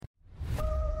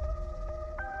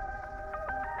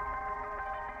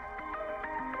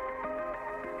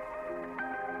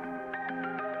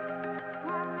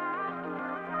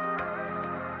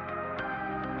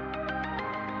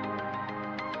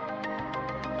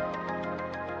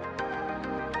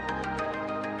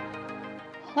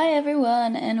Hi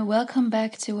everyone, and welcome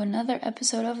back to another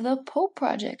episode of the Pole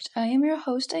Project. I am your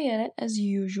host Ayette as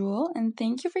usual, and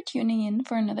thank you for tuning in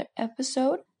for another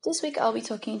episode. This week I'll be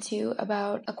talking to you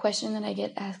about a question that I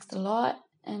get asked a lot,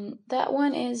 and that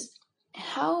one is,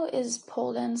 how is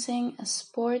pole dancing a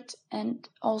sport and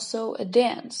also a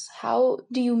dance? How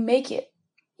do you make it?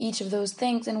 Each of those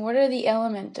things, and what are the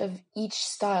elements of each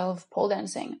style of pole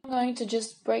dancing? I'm going to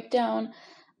just break down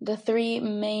the three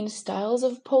main styles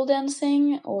of pole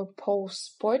dancing, or pole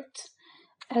sport,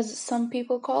 as some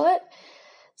people call it.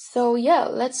 So yeah,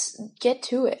 let's get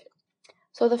to it.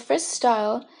 So the first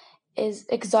style is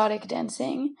exotic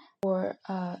dancing, or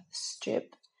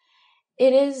strip.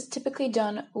 It is typically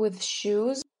done with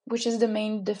shoes, which is the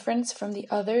main difference from the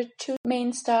other two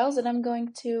main styles that I'm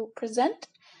going to present.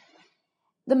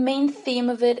 The main theme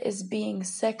of it is being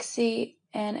sexy,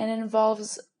 and it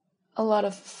involves a lot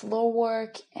of floor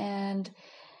work and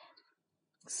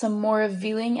some more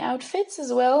revealing outfits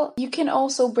as well. You can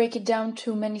also break it down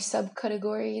to many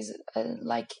subcategories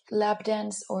like lap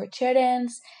dance or chair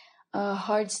dance,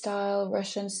 hard style,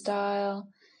 Russian style.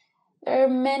 There are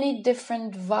many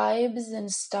different vibes and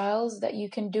styles that you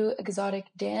can do exotic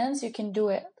dance. You can do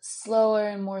it slower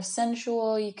and more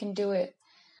sensual. You can do it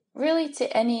really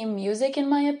to any music, in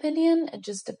my opinion. It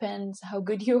just depends how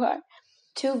good you are.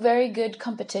 Two very good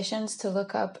competitions to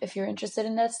look up if you're interested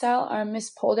in that style are Miss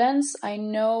Pole Dance. I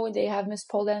know they have Miss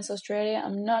Pole Dance Australia.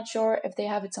 I'm not sure if they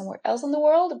have it somewhere else in the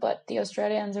world, but the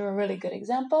Australians are a really good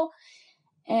example.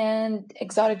 And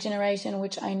Exotic Generation,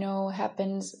 which I know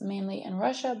happens mainly in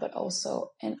Russia, but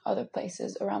also in other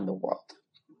places around the world.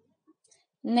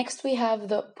 Next, we have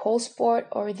the pole sport,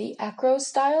 or the acro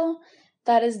style,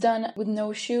 that is done with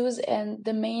no shoes, and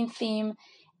the main theme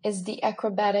is the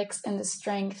acrobatics and the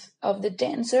strength of the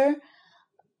dancer,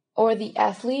 or the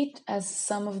athlete, as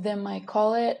some of them might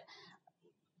call it.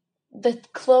 The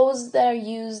clothes that are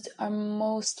used are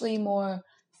mostly more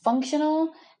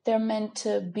functional. They're meant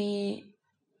to be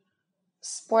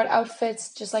sport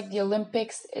outfits, just like the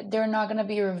Olympics. They're not going to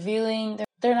be revealing.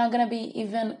 They're not going to be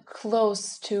even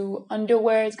close to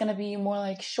underwear. It's going to be more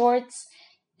like shorts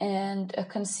and a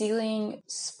concealing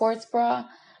sports bra.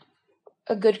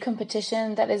 A good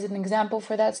competition that is an example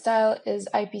for that style is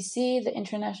IPC, the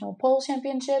International Pole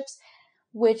Championships,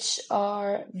 which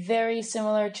are very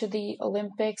similar to the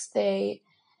Olympics. They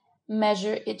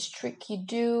measure each trick you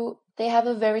do. They have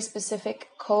a very specific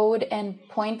code and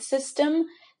point system.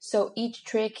 So each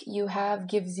trick you have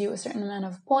gives you a certain amount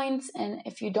of points. And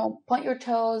if you don't point your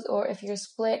toes, or if your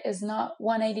split is not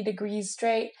 180 degrees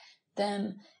straight,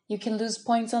 then you can lose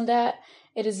points on that.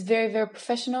 It is very, very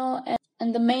professional.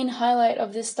 And the main highlight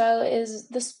of this style is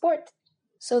the sport.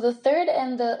 So the third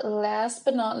and the last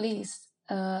but not least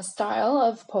style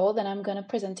of pole that I'm going to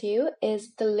present to you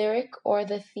is the lyric, or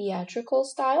the theatrical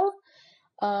style.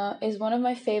 Is one of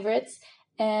my favorites,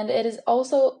 and it is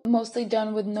also mostly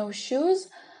done with no shoes.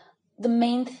 The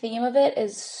main theme of it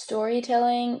is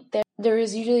storytelling. There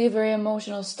is usually a very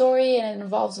emotional story, and it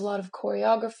involves a lot of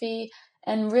choreography,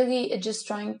 and really it's just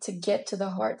trying to get to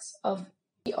the hearts of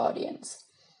the audience.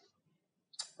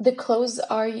 The clothes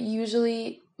are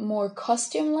usually more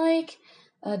costume-like,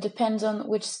 depends on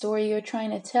which story you're trying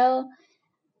to tell.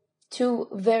 Two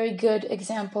very good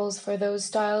examples for those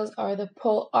styles are the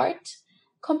pole art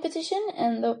competition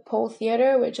and the pole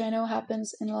theater, which I know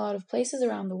happens in a lot of places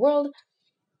around the world.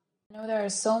 I know there are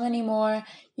so many more.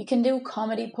 You can do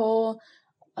comedy pole,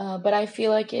 but I feel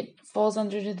like it falls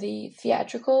under the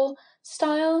theatrical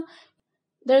style.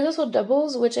 There's also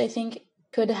doubles, which I think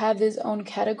could have its own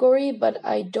category, but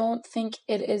I don't think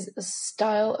it is a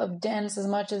style of dance as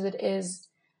much as it is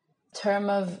a term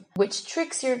of which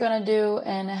tricks you're gonna do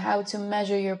and how to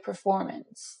measure your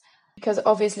performance. Because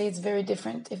obviously it's very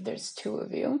different if there's two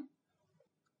of you.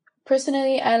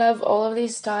 Personally, I love all of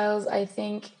these styles. I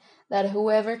think that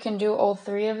whoever can do all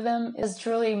three of them has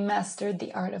truly mastered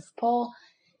the art of pole.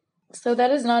 So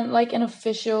that is not like an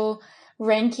official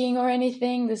ranking or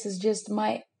anything. This is just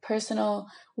my personal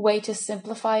way to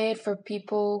simplify it for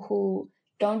people who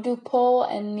don't do pole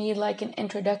and need like an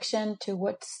introduction to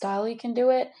what style you can do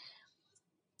it.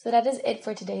 So that is it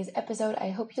for today's episode.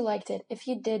 I hope you liked it. If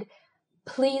you did,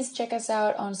 please check us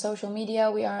out on social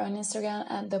media. We are on Instagram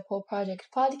at the Pole Project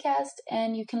Podcast,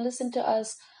 and you can listen to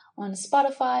us on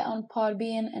Spotify, on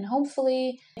Podbean, and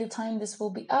hopefully the time this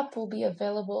will be up will be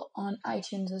available on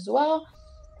iTunes as well.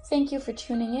 Thank you for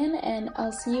tuning in, and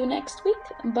I'll see you next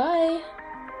week. Bye!